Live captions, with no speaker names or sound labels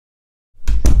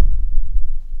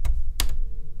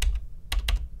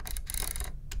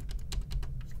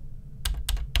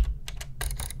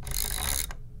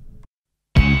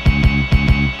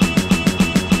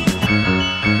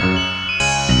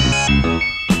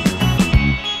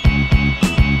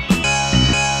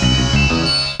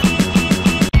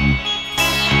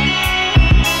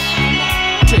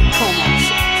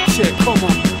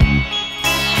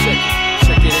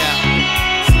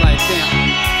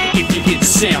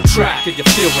Soundtrack, and you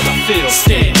feel what I feel.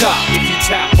 Stand up if you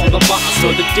tap on the buttons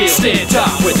for the deal. Stand up,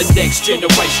 we're the next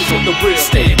generation on the real.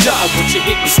 Stand up, I want you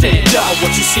hit me. Stand up, I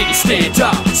want you see me. Stand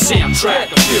up. Soundtrack,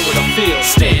 I feel what I feel.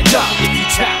 Stand up if you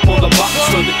tap on the buttons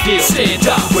for the deal. Stand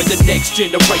up, we're the next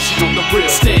generation on the real.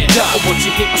 Stand up, I want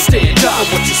you hit me. Stand up, I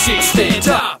want you see me. Stand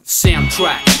up.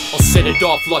 Soundtrack, I'll set it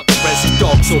off like the resin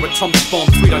dogs or atomic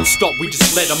bombs. We don't stop, we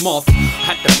just let them off.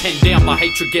 Had to pen down my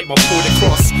hatred, get my point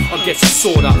across. I guess it's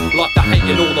sorta like the hate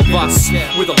in all of us.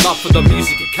 With a love for the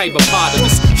music, it came a part of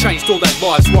us. Changed all that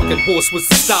lives, Rockin' Horse was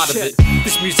the start of it.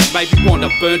 This music made me wanna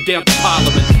burn down the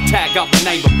parliament. Tag up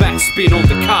my name and backspin on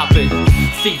the carpet.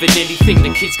 Thieving anything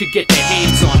the kids could get their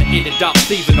hands on. Ended up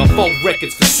thieving off old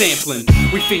records for sampling.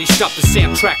 We finished up the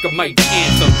soundtrack and made the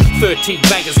anthem. 13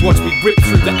 bangers watched me rip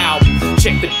through the album.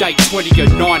 Check the date,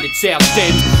 2009, it's out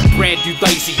then. Brand new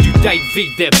Lazy, new Dave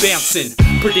V, they're bouncing.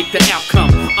 Predict the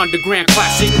outcome, underground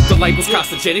classic. The label's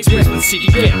Carcinogenics, Brisbane City,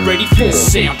 get ready for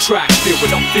soundtrack, feel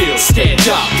what I feel. Stand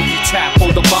up if you tap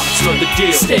on the buttons for the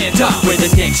deal. Stand up, we're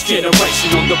the next generation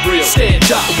on the real. Stand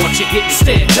up, I want you hit me.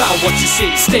 Stand up, I want you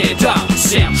see. Stand up,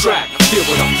 soundtrack, feel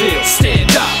what I feel.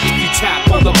 Stand up if you tap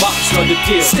on the buttons for the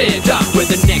deal. Stand up, we're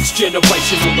the next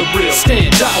generation on the real.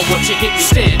 Stand up, I want you hit me.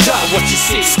 Stand up, I want you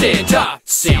see. Stand up,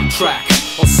 soundtrack,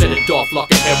 I'll set it off like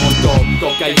a heroin dog.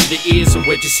 God gave you the ears and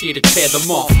we're just here to tear them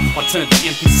off. I turned the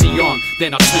MPC on,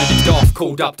 then I turned it off.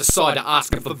 Called up the cider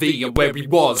asking for V and where he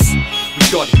was.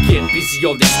 We gotta get busy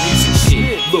on this music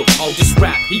shit. Look, I'll just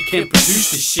rap, he can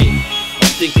produce this shit.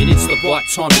 I'm thinking it's the right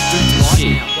time to do this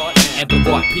shit, and the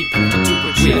right people to do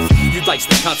it with. You lace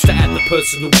the cuts to add the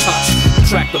personal touch.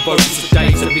 Track the vocals for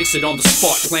days and mix it on the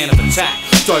spot. Plan of attack,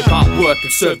 dope artwork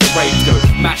and serve the radio.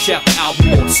 Mash out the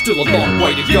album or still a long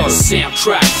way to go.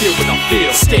 Soundtrack, feel what I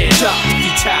feel. Stand up if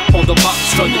you tap on the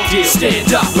buttons for the deal.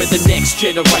 Stand up, we're the next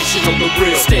generation on the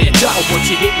real. Stand up, I want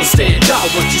you hit me. Stand up, I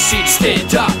want you see me.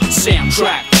 Stand up,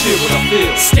 soundtrack, feel what I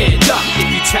feel. Stand up if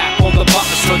you tap on the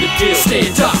buttons for the deal.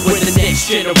 Stand up, we're the next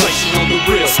generation on the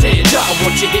real. Stand up, I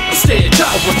want you hit me. Stand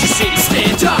up, I want you see me.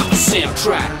 Stand up,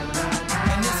 soundtrack.